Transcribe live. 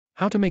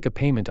How to make a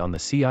payment on the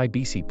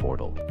CIBC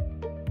portal.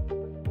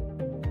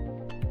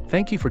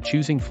 Thank you for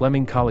choosing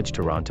Fleming College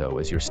Toronto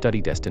as your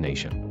study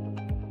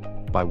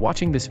destination. By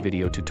watching this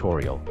video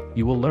tutorial,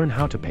 you will learn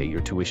how to pay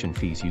your tuition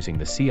fees using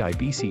the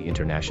CIBC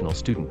International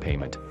Student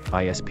Payment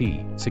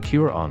 (ISP)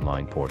 secure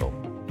online portal.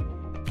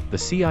 The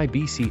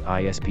CIBC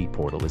ISP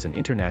Portal is an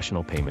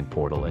international payment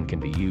portal and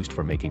can be used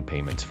for making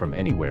payments from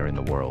anywhere in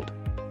the world.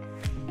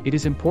 It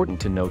is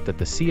important to note that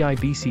the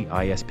CIBC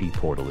ISP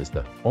Portal is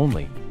the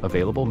only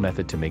available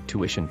method to make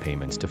tuition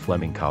payments to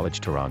Fleming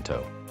College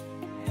Toronto.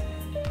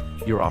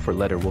 Your offer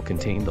letter will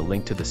contain the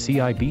link to the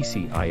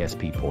CIBC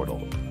ISP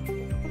Portal.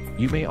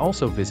 You may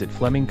also visit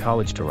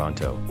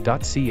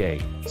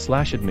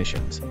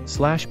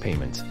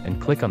flemingcollegetoronto.ca/admissions/payments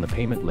and click on the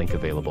payment link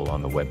available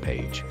on the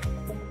webpage.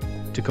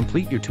 To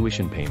complete your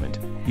tuition payment,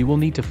 you will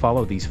need to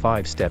follow these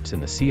 5 steps in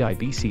the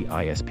CIBC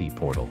ISP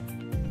Portal.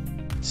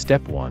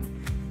 Step 1.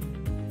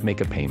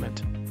 Make a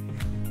payment.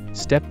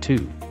 Step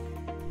 2.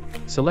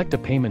 Select a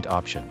payment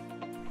option.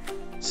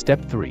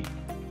 Step 3.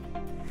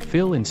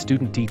 Fill in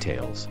student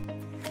details.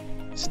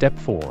 Step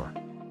 4.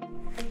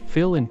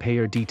 Fill in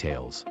payer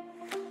details.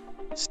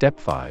 Step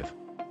 5.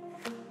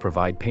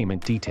 Provide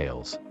payment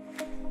details.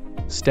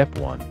 Step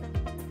 1.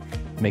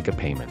 Make a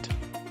payment.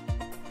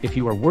 If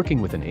you are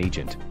working with an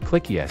agent,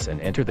 click Yes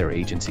and enter their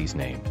agency's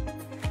name.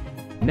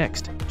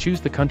 Next, choose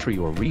the country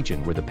or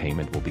region where the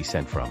payment will be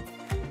sent from.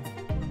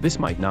 This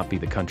might not be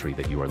the country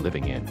that you are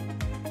living in.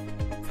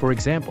 For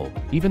example,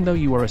 even though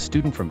you are a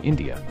student from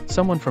India,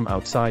 someone from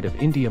outside of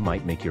India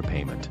might make your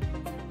payment.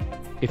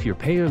 If your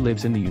payer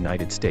lives in the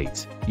United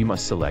States, you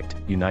must select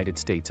United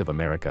States of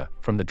America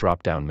from the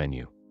drop-down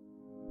menu.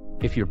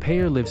 If your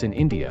payer lives in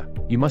India,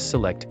 you must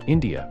select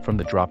India from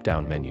the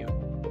drop-down menu.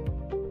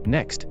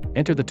 Next,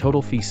 enter the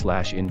total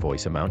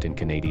fee/invoice amount in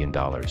Canadian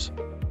dollars.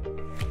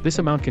 This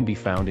amount can be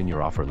found in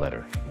your offer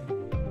letter.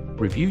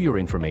 Review your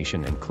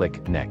information and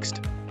click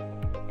Next.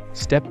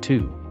 Step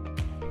 2.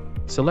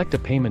 Select a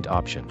payment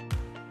option.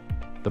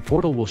 The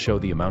portal will show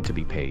the amount to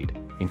be paid,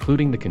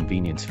 including the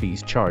convenience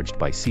fees charged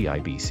by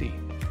CIBC.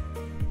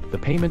 The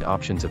payment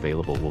options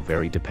available will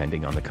vary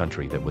depending on the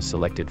country that was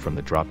selected from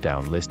the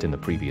drop-down list in the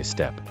previous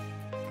step.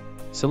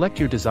 Select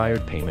your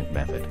desired payment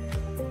method.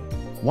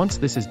 Once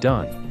this is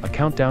done, a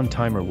countdown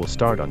timer will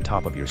start on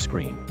top of your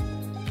screen.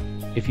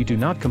 If you do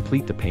not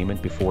complete the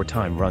payment before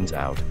time runs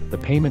out, the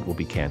payment will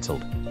be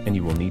cancelled, and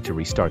you will need to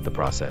restart the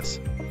process.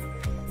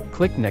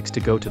 Click Next to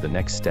go to the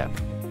next step.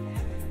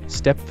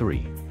 Step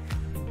 3.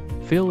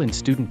 Fill in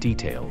student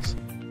details.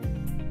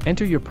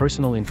 Enter your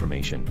personal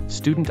information,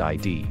 student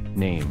ID,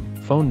 name,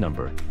 phone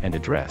number, and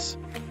address.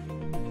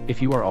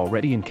 If you are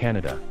already in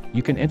Canada,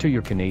 you can enter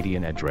your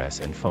Canadian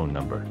address and phone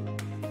number.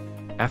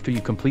 After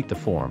you complete the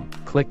form,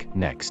 click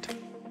Next.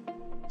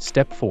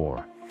 Step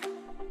 4.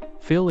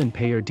 Fill in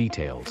payer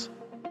details.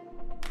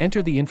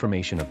 Enter the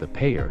information of the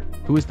payer,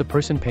 who is the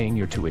person paying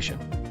your tuition.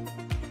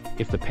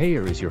 If the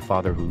payer is your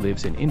father who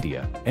lives in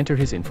India, enter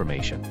his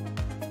information.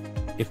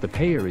 If the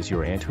payer is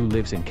your aunt who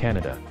lives in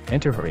Canada,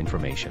 enter her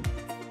information.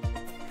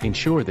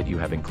 Ensure that you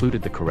have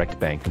included the correct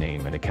bank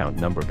name and account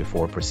number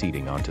before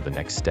proceeding on to the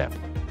next step.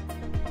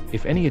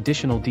 If any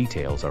additional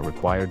details are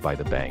required by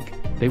the bank,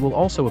 they will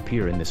also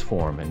appear in this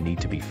form and need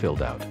to be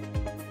filled out.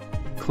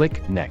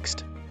 Click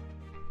Next.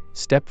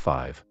 Step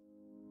 5.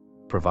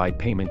 Provide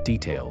payment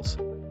details.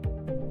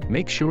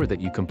 Make sure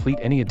that you complete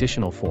any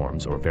additional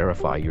forms or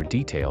verify your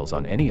details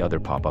on any other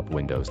pop-up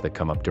windows that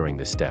come up during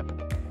this step.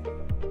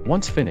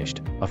 Once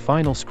finished, a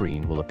final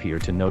screen will appear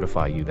to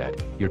notify you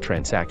that your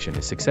transaction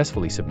is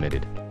successfully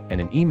submitted, and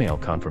an email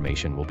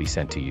confirmation will be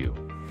sent to you.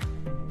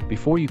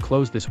 Before you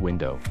close this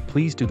window,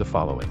 please do the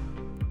following.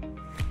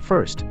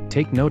 First,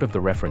 take note of the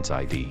reference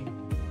ID.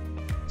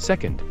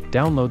 Second,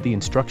 download the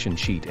instruction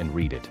sheet and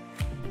read it.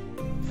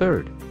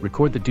 Third,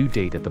 record the due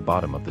date at the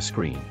bottom of the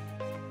screen.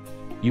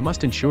 You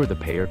must ensure the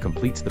payer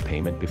completes the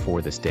payment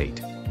before this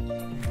date.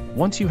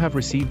 Once you have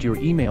received your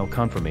email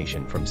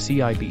confirmation from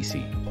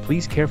CIBC,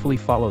 please carefully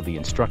follow the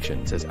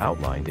instructions as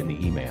outlined in the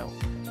email.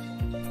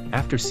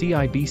 After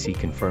CIBC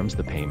confirms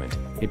the payment,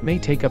 it may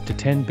take up to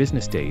 10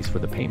 business days for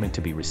the payment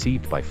to be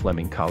received by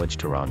Fleming College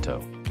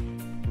Toronto.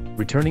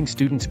 Returning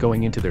students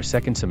going into their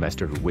second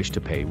semester who wish to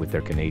pay with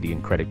their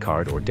Canadian credit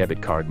card or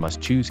debit card must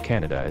choose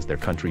Canada as their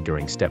country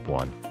during Step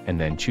 1, and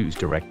then choose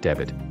Direct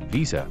Debit,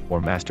 Visa,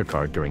 or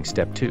MasterCard during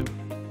Step 2.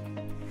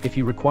 If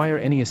you require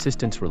any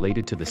assistance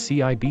related to the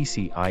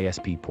CIBC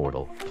ISP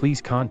Portal, please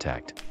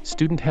contact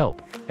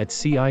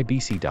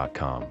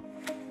studenthelp@cibc.com.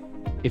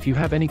 If you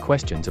have any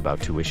questions about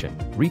tuition,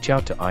 reach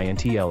out to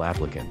INTL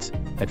applicants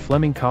at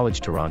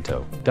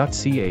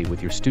flemingcollegetoronto.ca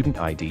with your student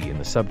ID in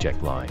the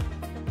subject line.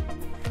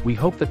 We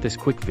hope that this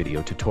quick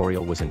video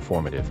tutorial was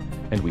informative,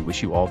 and we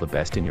wish you all the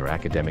best in your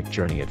academic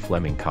journey at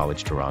Fleming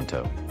College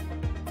Toronto.